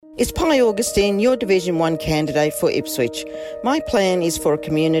It's Pi Augustine, your Division 1 candidate for Ipswich. My plan is for a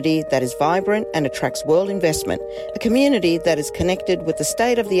community that is vibrant and attracts world investment, a community that is connected with the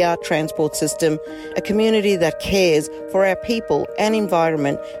state-of-the-art transport system, a community that cares for our people and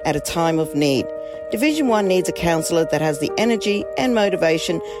environment at a time of need. Division 1 needs a councillor that has the energy and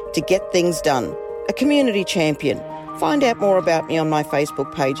motivation to get things done, a community champion. Find out more about me on my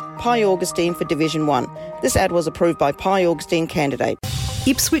Facebook page, Pi Augustine for Division 1. This ad was approved by Pi Augustine candidate.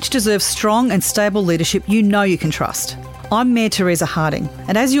 Ipswich deserves strong and stable leadership you know you can trust. I'm Mayor Teresa Harding,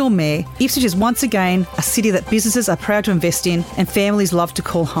 and as your Mayor, Ipswich is once again a city that businesses are proud to invest in and families love to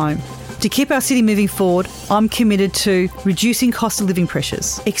call home. To keep our city moving forward, I'm committed to reducing cost of living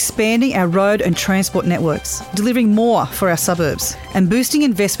pressures, expanding our road and transport networks, delivering more for our suburbs, and boosting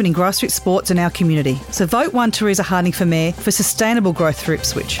investment in grassroots sports in our community. So vote 1 Teresa Harding for Mayor for sustainable growth for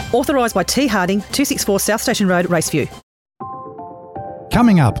Ipswich. Authorised by T Harding, 264 South Station Road, Raceview.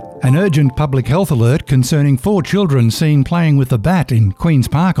 Coming up, an urgent public health alert concerning 4 children seen playing with a bat in Queen's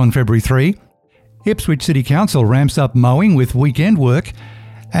Park on February 3. Ipswich City Council ramps up mowing with weekend work,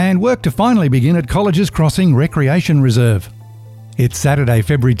 and work to finally begin at Colleges Crossing Recreation Reserve. It's Saturday,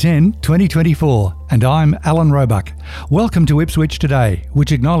 February 10, 2024, and I'm Alan Roebuck. Welcome to Ipswich Today,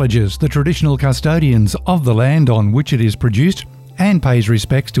 which acknowledges the traditional custodians of the land on which it is produced and pays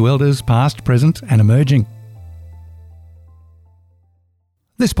respects to elders past, present and emerging.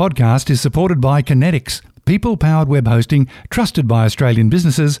 This podcast is supported by Kinetics, people-powered web hosting trusted by Australian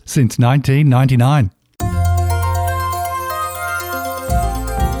businesses since 1999.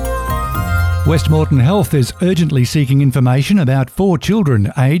 Westmoreton Health is urgently seeking information about 4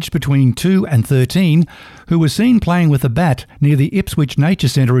 children aged between 2 and 13 who were seen playing with a bat near the Ipswich Nature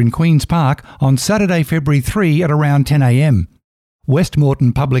Centre in Queen's Park on Saturday, February 3 at around 10 a.m.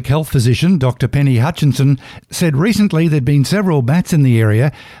 Westmoreton Public Health Physician Dr Penny Hutchinson said recently there'd been several bats in the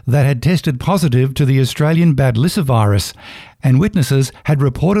area that had tested positive to the Australian bad lyssavirus, and witnesses had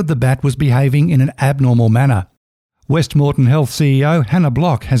reported the bat was behaving in an abnormal manner. Westmoreton Health CEO Hannah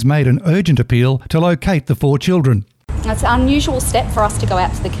Block has made an urgent appeal to locate the 4 children. It's an unusual step for us to go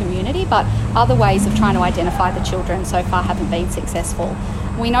out to the community, but other ways of trying to identify the children so far haven't been successful.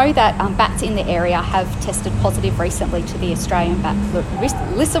 We know that bats in the area have tested positive recently to the Australian bat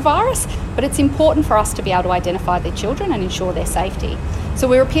lyssavirus, but it's important for us to be able to identify their children and ensure their safety. So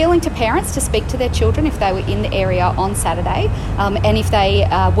we're appealing to parents to speak to their children if they were in the area on Saturday, and if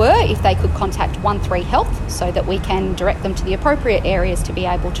they could contact 13 Health so that we can direct them to the appropriate areas to be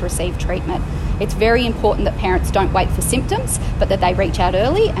able to receive treatment. It's very important that parents don't wait for symptoms, but that they reach out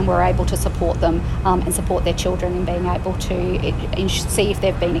early and we're able to support them and support their children in being able to see if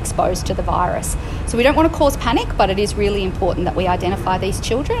they've been exposed to the virus. So we don't want to cause panic, but it is really important that we identify these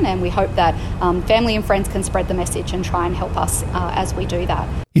children, and we hope that family and friends can spread the message and try and help us as we do that.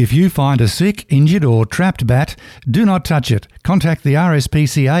 If you find a sick, injured or trapped bat, do not touch it. Contact the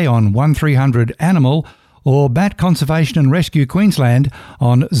RSPCA on 1300 Animal or Bat Conservation and Rescue Queensland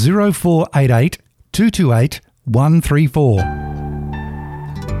on 0488 228 134.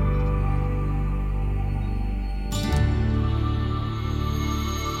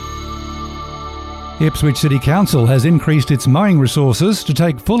 Ipswich City Council has increased its mowing resources to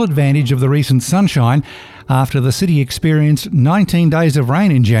take full advantage of the recent sunshine after the city experienced 19 days of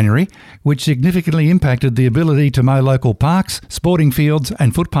rain in January, which significantly impacted the ability to mow local parks, sporting fields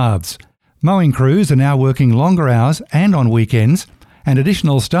and footpaths. Mowing crews are now working longer hours and on weekends, and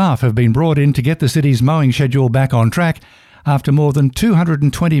additional staff have been brought in to get the city's mowing schedule back on track after more than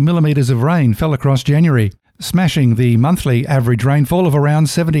 220 millimetres of rain fell across January, smashing the monthly average rainfall of around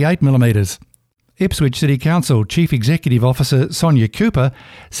 78 millimetres. Ipswich City Council Chief Executive Officer Sonia Cooper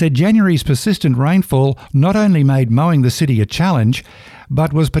said January's persistent rainfall not only made mowing the city a challenge,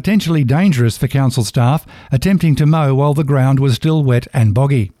 but was potentially dangerous for council staff attempting to mow while the ground was still wet and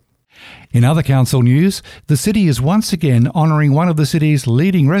boggy. In other council news, the city is once again honouring one of the city's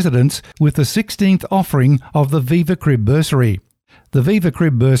leading residents with the 16th offering of the Viva Crib Bursary. The Viva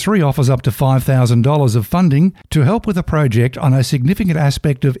Crib Bursary offers up to $5,000 of funding to help with a project on a significant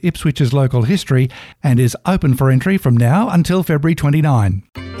aspect of Ipswich's local history and is open for entry from now until February 29.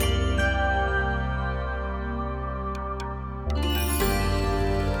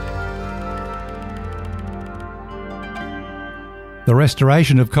 The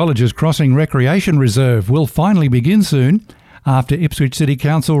restoration of Colleges Crossing Recreation Reserve will finally begin soon after Ipswich City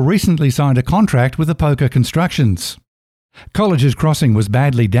Council recently signed a contract with Apoka Constructions. Colleges Crossing was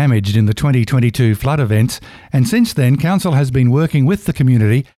badly damaged in the 2022 flood events, and since then Council has been working with the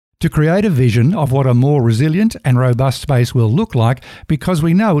community to create a vision of what a more resilient and robust space will look like, because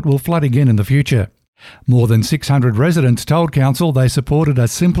we know it will flood again in the future. More than 600 residents told Council they supported a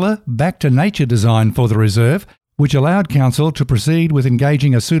simpler, back-to-nature design for the reserve, which allowed Council to proceed with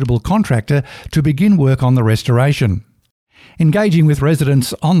engaging a suitable contractor to begin work on the restoration. Engaging with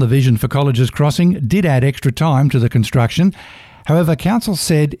residents on the vision for Colleges Crossing did add extra time to the construction. However, Council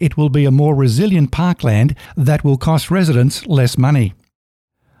said it will be a more resilient parkland that will cost residents less money.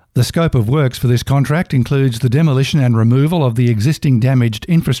 The scope of works for this contract includes the demolition and removal of the existing damaged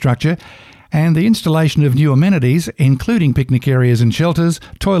infrastructure and the installation of new amenities, including picnic areas and shelters,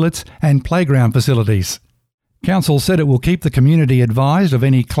 toilets and playground facilities. Council said it will keep the community advised of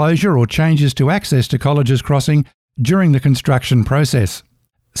any closure or changes to access to Colleges Crossing during the construction process.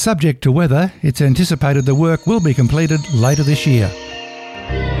 Subject to weather, it's anticipated the work will be completed later this year.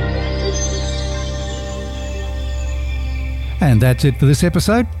 And that's it for this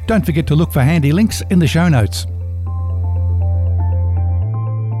episode. Don't forget to look for handy links in the show notes.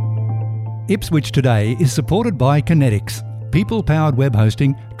 Ipswich Today is supported by Kinetics, people-powered web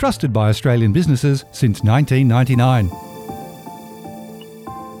hosting trusted by Australian businesses since 1999.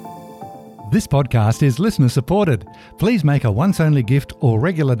 This podcast is listener supported. Please make a once-only gift or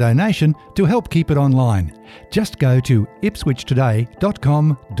regular donation to help keep it online. Just go to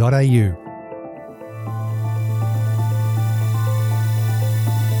ipswichtoday.com.au.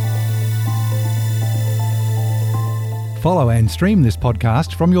 Follow and stream this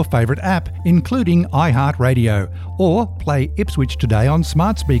podcast from your favourite app, including iHeartRadio, or play Ipswich Today on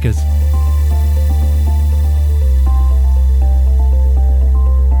smart speakers.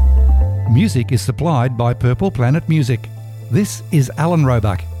 Music is supplied by Purple Planet Music. This is Alan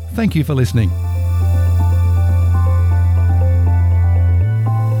Roebuck. Thank you for listening.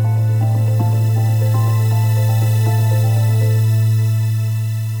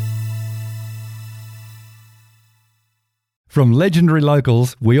 From legendary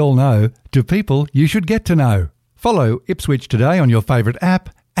locals we all know to people you should get to know. Follow Ipswich Today on your favourite app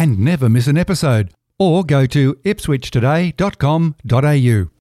and never miss an episode. Or go to ipswichtoday.com.au.